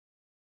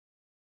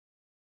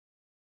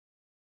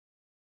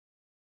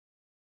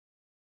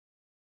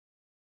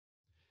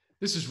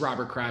This is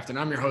Robert Kraft, and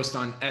I'm your host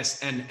on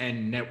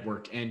SNN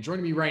Network. And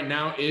joining me right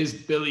now is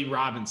Billy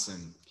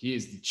Robinson. He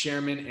is the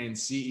chairman and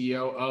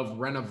CEO of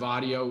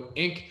Renavotio,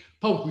 Inc.,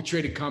 publicly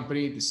traded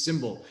company. The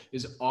symbol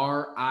is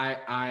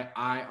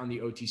RIII on the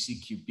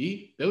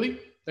OTCQB. Billy,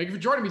 thank you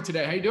for joining me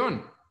today. How you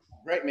doing?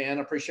 Great, man.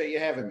 I appreciate you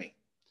having me.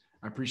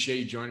 I appreciate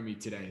you joining me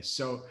today.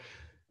 So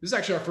this is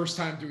actually our first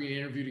time doing an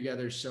interview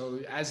together.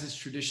 So as is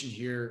tradition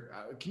here,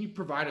 can you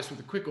provide us with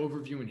a quick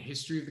overview and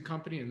history of the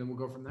company, and then we'll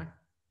go from there?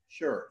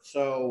 Sure.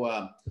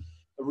 So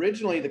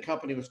originally the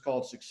company was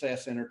called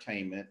Success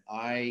Entertainment.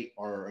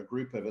 Or a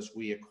group of us,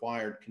 we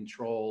acquired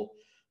control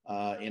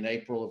in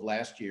April of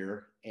last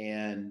year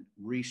and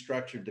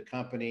restructured the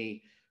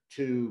company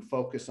to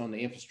focus on the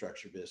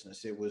infrastructure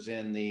business. It was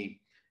in the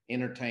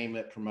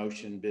entertainment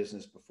promotion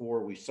business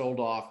before. We sold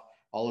off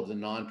all of the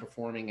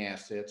non-performing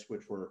assets,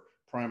 which were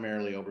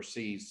primarily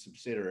overseas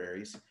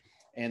subsidiaries,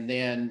 and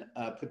then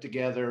put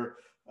together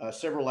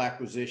several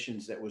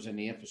acquisitions that was in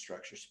the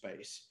infrastructure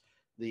space.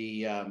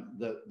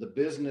 The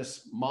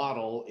business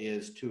model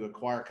is to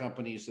acquire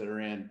companies that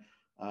are in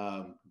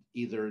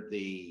either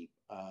the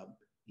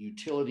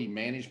utility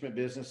management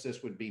business.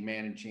 This would be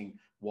managing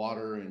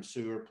water and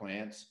sewer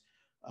plants,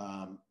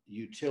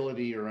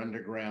 utility or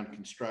underground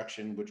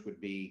construction, which would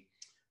be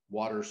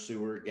water,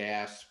 sewer,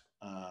 gas,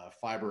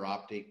 fiber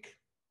optic,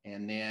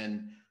 and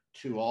then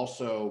to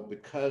also,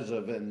 because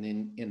of in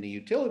the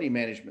utility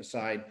management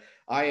side,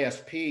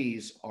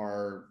 ISPs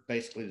are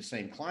basically the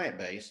same client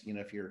base. You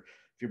know, if you're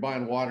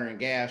buying water and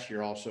gas,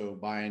 you're also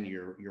buying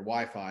your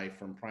Wi-Fi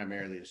from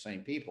primarily the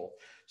same people.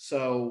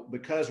 So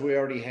because we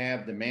already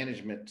have the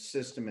management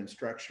system and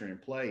structure in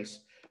place,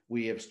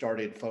 we have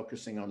started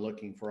focusing on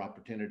looking for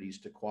opportunities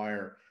to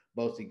acquire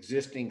both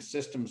existing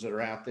systems that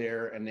are out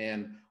there. And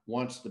then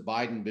once the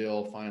Biden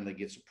bill finally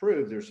gets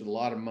approved, there's a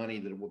lot of money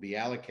that will be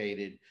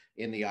allocated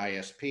in the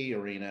ISP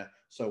arena.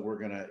 So we're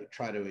going to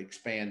try to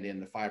expand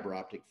in the fiber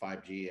optic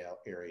 5G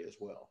area as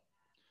well.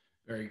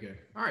 Very good.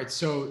 All right.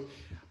 So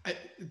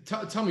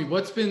tell me,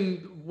 what's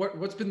been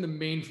the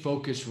main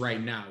focus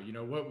right now? You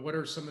know, what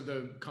are some of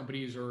the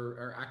companies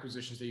or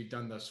acquisitions that you've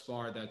done thus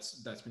far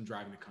that's been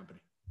driving the company?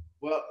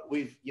 Well,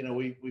 we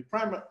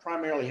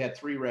primarily had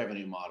three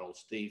revenue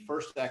models. The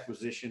first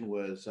acquisition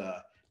was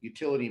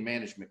Utility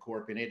Management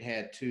Corp, and it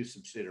had two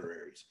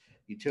subsidiaries: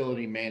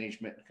 Utility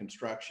Management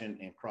Construction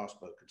and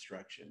Crossbow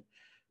Construction.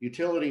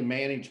 Utility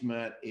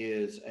Management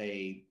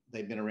they've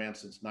been around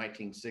since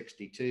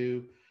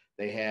 1962.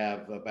 They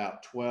have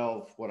about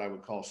 12 what I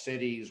would call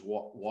cities,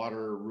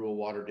 rural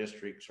water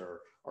districts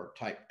or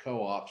type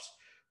co-ops,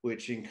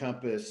 which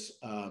encompass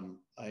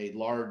a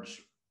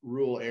large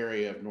rural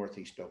area of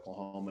Northeast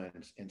Oklahoma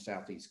and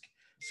Southeast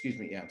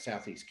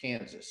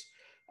Kansas.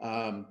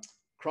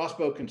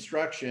 Crossbow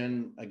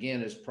Construction,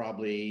 again, is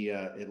probably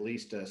at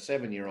least a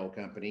 7-year-old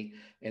company,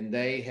 and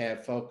they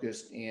have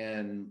focused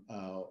in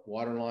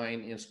water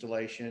line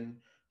installation,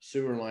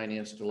 sewer line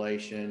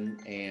installation,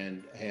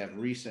 and have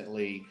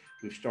recently,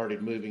 we've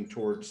started moving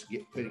towards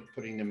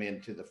putting them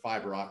into the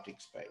fiber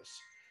optic space.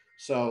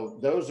 So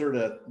those are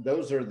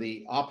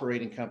the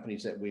operating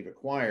companies that we've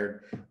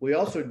acquired. We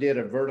also did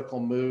a vertical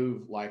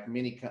move like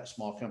many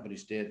small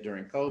companies did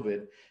during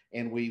COVID,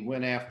 and we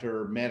went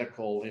after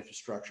medical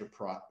infrastructure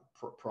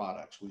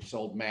products. We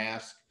sold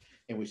masks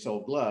and we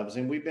sold gloves,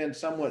 and we've been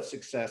somewhat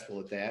successful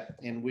at that.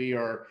 And we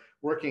are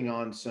working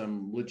on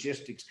some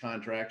logistics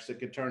contracts that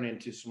could turn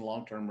into some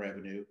long-term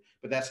revenue,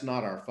 but that's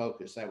not our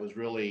focus. That was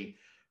really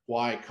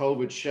why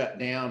COVID shut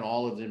down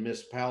all of the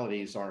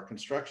municipalities. Our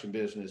construction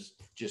business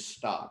just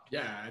stopped.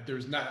 Yeah,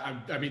 there's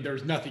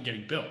nothing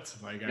getting built.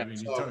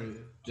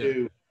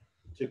 To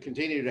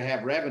continue to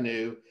have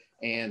revenue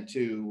and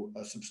to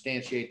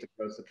substantiate the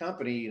growth of the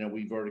company, you know,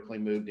 we vertically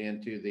moved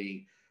into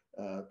the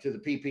to the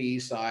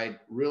PPE side.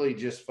 Really,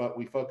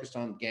 we focused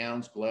on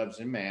gowns, gloves,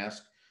 and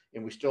masks,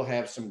 and we still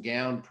have some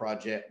mask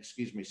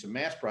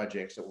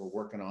projects that we're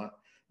working on.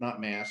 Not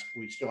masks.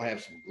 We still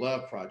have some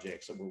glove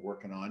projects that we're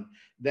working on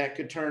that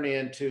could turn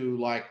into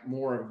like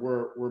more of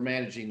we're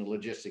managing the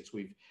logistics.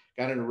 We've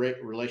got a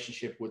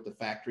relationship with the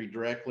factory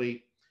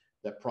directly.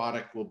 That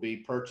product will be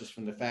purchased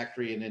from the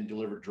factory and then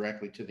delivered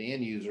directly to the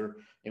end user.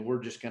 And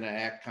we're just going to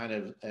act kind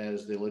of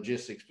as the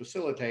logistics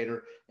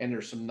facilitator. And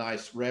there's some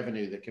nice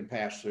revenue that can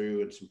pass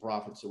through and some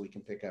profits that we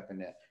can pick up in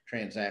that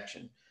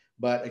transaction.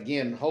 But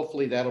again,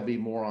 hopefully that'll be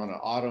more on an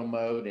auto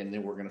mode, and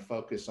then we're going to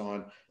focus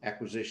on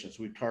acquisitions.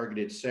 We've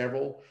targeted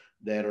several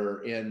that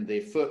are in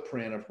the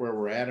footprint of where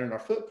we're at, and our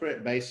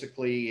footprint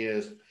basically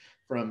is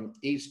from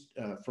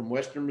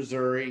Western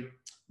Missouri,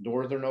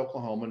 Northern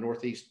Oklahoma,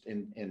 Northeast,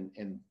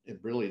 and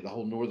really the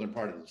whole northern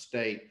part of the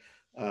state,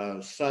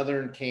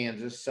 Southern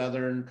Kansas,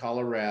 Southern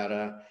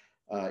Colorado,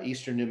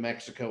 Eastern New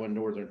Mexico, and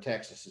Northern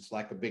Texas. It's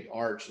like a big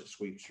arch that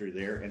sweeps through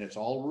there, and it's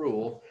all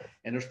rural.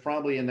 And there's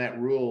probably in that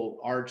rural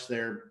arch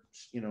there,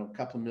 you know, a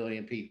couple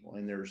million people.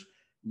 And there's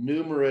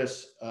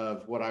numerous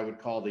of what I would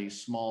call these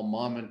small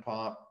mom and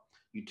pop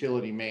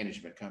utility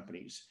management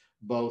companies,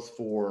 both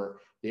for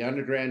the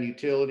underground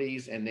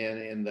utilities and then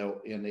in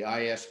the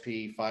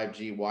ISP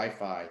 5G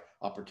Wi-Fi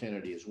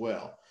opportunity as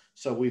well.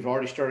 So we've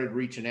already started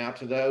reaching out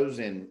to those,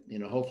 and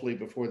hopefully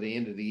before the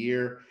end of the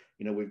year,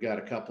 we've got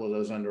a couple of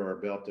those under our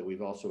belt that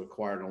we've also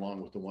acquired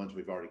along with the ones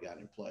we've already got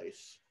in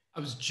place.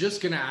 I was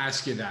just going to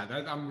ask you that.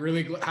 I'm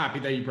really happy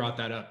that you brought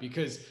that up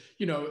because,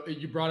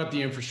 you brought up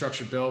the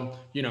infrastructure bill,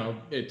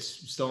 it's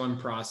still in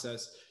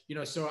process,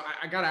 so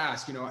I got to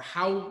ask,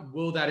 how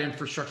will that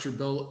infrastructure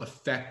bill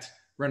affect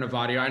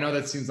Renavotio? I know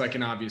that seems like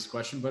an obvious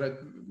question, but I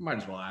might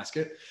as well ask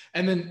it.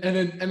 And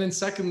then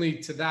secondly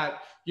to that,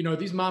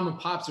 these mom and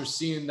pops are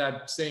seeing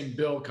that same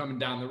bill coming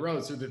down the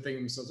road. So they're thinking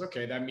to themselves,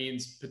 okay, that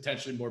means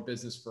potentially more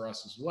business for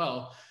us as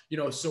well.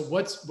 So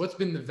what's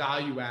been the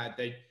value add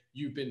that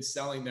you've been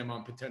selling them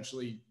on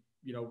potentially,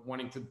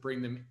 wanting to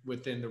bring them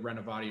within the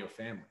Renavotio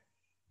family?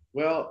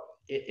 Well,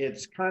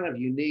 it's kind of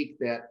unique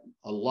that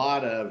a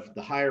lot of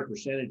the higher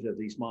percentage of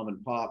these mom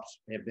and pops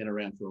have been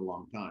around for a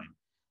long time.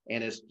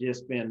 And this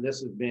has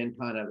been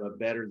kind of a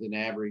better than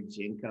average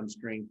income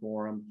stream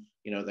for them.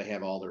 They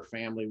have all their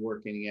family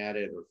working at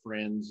it or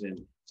friends. And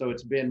so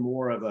it's been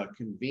more of a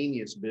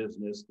convenience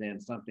business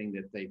than something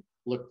that they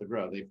look to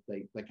grow.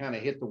 They kind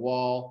of hit the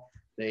wall.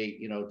 They,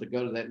 to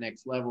go to that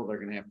next level, they're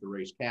going to have to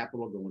raise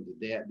capital, go into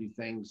debt, do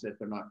things that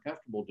they're not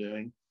comfortable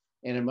doing.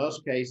 And in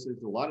most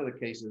cases, a lot of the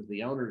cases,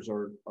 the owners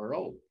are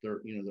old.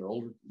 They're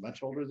older,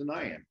 much older than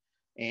I am.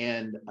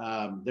 And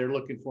they're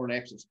looking for an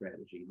exit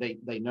strategy.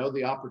 They know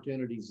the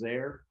opportunity's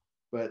there,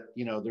 but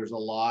there's a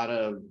lot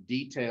of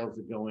details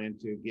that go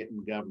into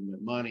getting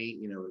government money.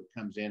 It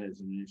comes in as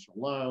an initial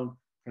loan,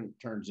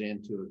 turns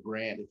into a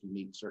grant if you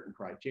meet certain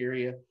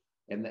criteria,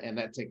 and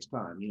that takes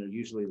time.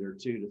 Usually they're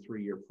 2 to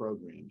 3 year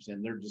programs,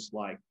 and they're just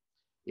like,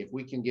 if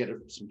we can get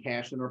some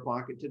cash in our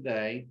pocket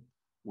today,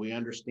 we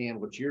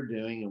understand what you're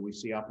doing, and we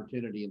see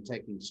opportunity in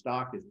taking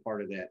stock as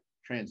part of that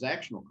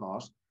transactional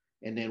cost.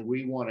 And then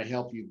we want to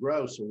help you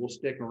grow. So we'll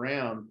stick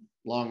around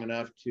long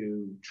enough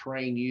to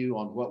train you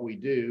on what we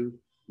do,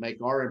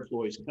 make our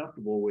employees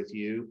comfortable with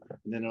you,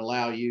 and then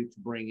allow you to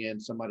bring in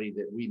somebody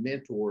that we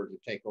mentor to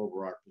take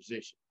over our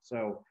position.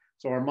 So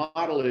our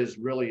model is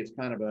really, it's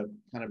kind of a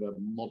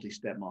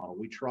multi-step model.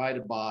 We try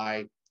to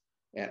buy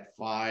at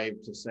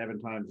 5 to 7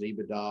 times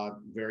EBITDA,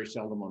 very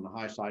seldom on the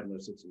high side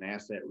unless it's an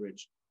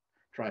asset-rich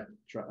kind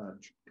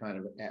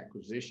of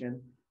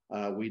acquisition.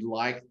 We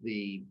like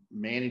the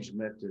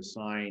management to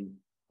sign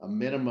a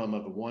minimum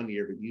of a 1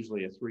 year, but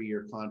usually a 3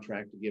 year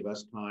contract to give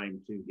us time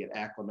to get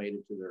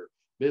acclimated to their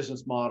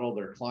business model,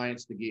 their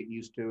clients to get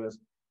used to us,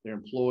 their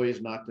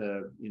employees not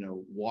to,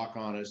 walk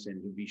on us,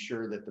 and to be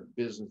sure that the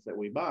business that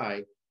we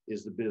buy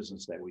is the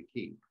business that we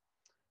keep.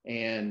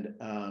 And,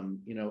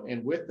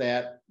 and with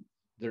that,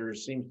 there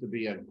seems to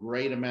be a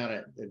great amount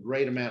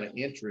of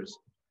interest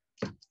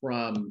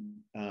from,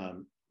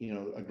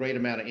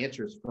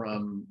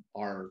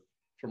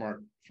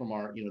 from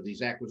our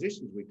these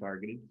acquisitions we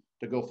targeted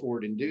to go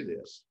forward and do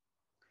this.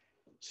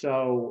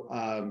 So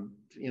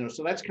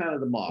so that's kind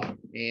of the model.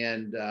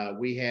 And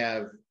we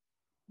have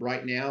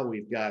right now,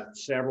 we've got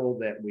several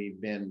that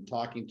we've been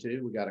talking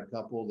to. We got a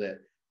couple that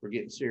we're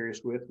getting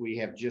serious with. We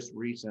have just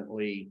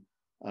recently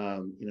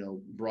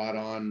brought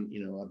on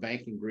a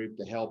banking group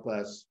to help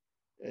us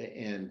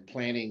in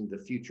planning the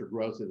future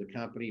growth of the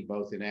company,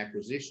 both in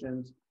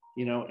acquisitions,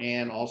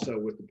 and also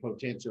with the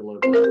potential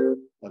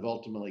of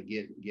ultimately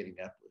getting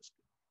uplisted.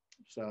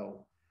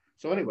 So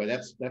anyway,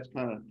 that's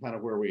kind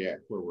of where we're at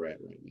right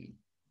now.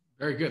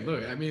 Very good.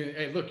 Look, I mean,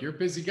 hey, look, you're a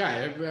busy guy.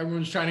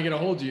 Everyone's trying to get a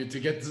hold of you to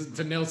get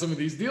to nail some of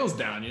these deals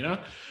down,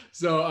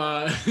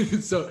 So,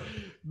 so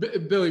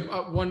Billy,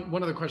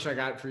 one other question I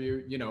got for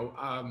you,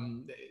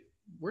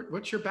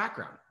 what's your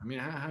background? I mean,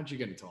 how'd you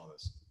get into all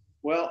this?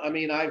 Well, I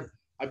mean, I've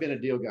been a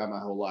deal guy my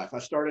whole life. I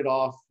started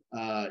off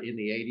in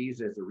the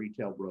 80s as a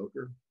retail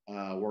broker.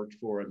 Worked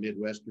for a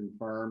Midwestern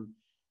firm.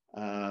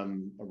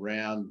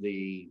 Around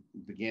the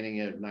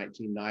beginning of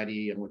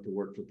 1990, I went to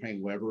work for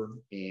Payne Weber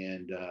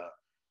and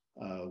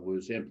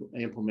was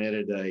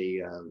implemented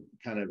a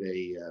kind of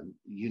a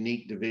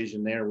unique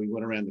division there. We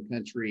went around the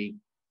country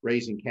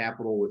raising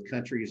capital with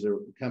companies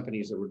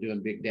that were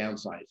doing big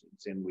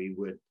downsizings, and we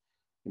would,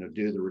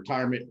 do the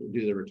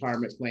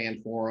retirement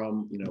plan for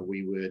them.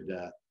 We would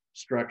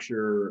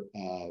structure,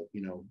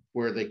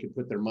 where they could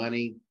put their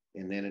money,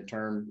 and then in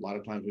turn, a lot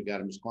of times we got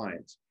them as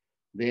clients.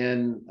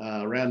 Then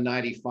around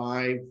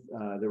 95,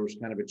 there was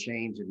kind of a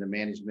change in the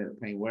management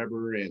at Payne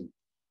Weber, and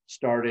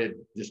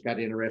just got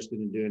interested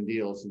in doing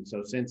deals. And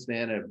so since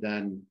then, I've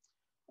done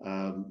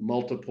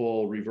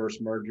multiple reverse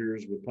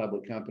mergers with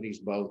public companies,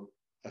 both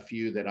a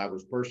few that I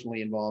was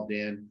personally involved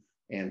in,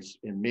 and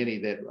many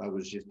that I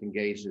was just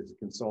engaged as a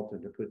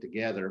consultant to put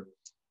together.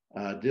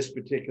 This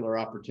particular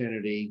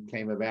opportunity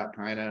came about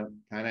kind of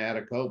out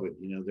of COVID.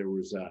 There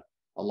was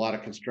a lot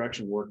of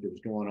construction work that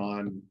was going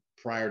on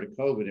prior to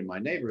COVID in my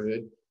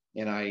neighborhood.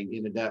 And I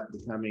ended up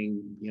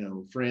becoming,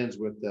 friends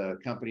with the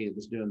company that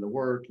was doing the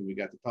work. And we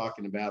got to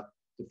talking about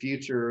the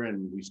future,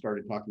 and we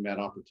started talking about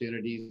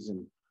opportunities,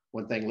 and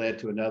one thing led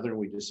to another.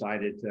 We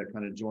decided to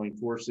kind of join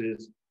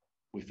forces.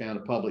 We found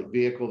a public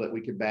vehicle that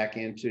we could back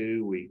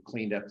into. We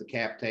cleaned up the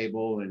cap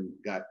table and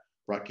got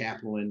brought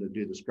capital in to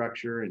do the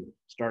structure and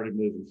started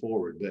moving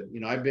forward. But,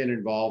 I've been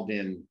involved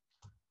in,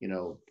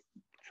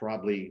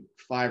 probably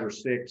 5 or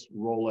 6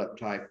 roll-up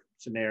type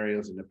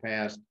scenarios in the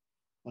past.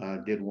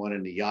 Did one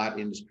in the yacht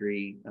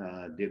industry,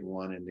 did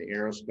one in the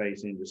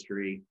aerospace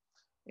industry,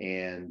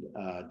 and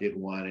did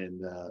one in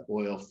the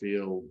oil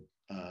field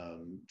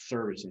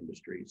service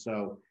industry.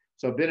 So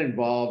I've been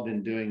involved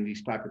in doing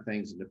these type of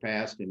things in the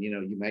past, and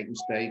you make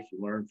mistakes,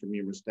 you learn from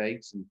your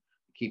mistakes, and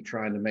keep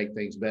trying to make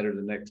things better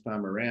the next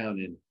time around.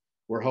 And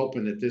we're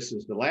hoping that this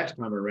is the last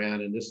time around,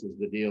 and this is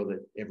the deal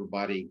that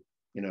everybody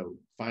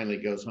finally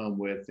goes home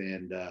with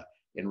and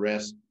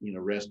rest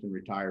and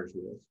retires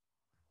with.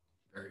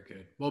 Very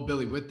good. Well,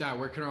 Billy, with that,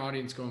 where can our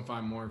audience go and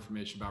find more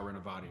information about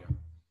Renavotio?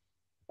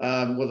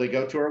 Well, they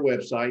go to our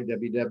website,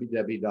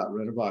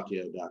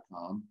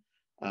 www.renavotio.com.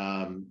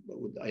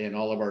 And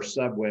all of our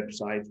sub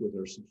websites with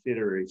our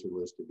subsidiaries are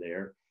listed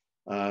there.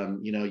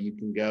 You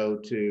can go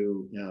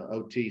to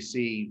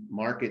OTC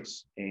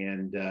markets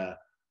and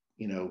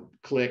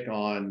click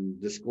on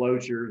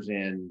disclosures,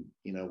 and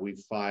we've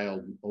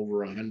filed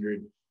over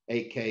 100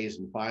 8Ks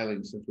and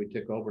filings since we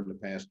took over in the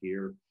past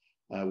year.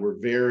 We're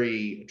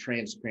very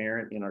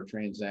transparent in our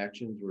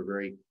transactions. We're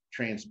very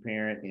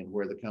transparent in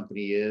where the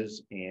company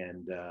is,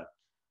 and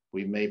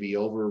we maybe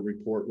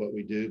over-report what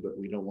we do, but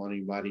we don't want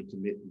anybody to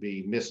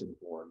be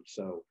misinformed.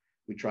 So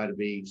we try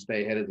to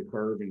stay ahead of the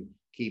curve and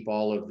keep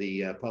all of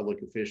the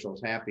public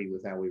officials happy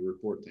with how we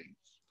report things.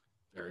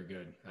 Very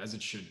good, as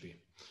it should be.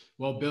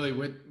 Well, Billy,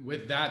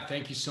 with that,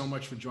 thank you so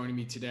much for joining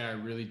me today. I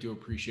really do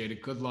appreciate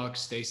it. Good luck,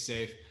 stay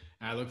safe,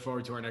 and I look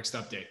forward to our next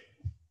update.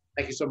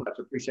 Thank you so much.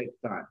 I appreciate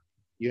the time.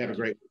 You have a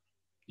great week.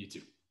 You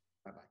too.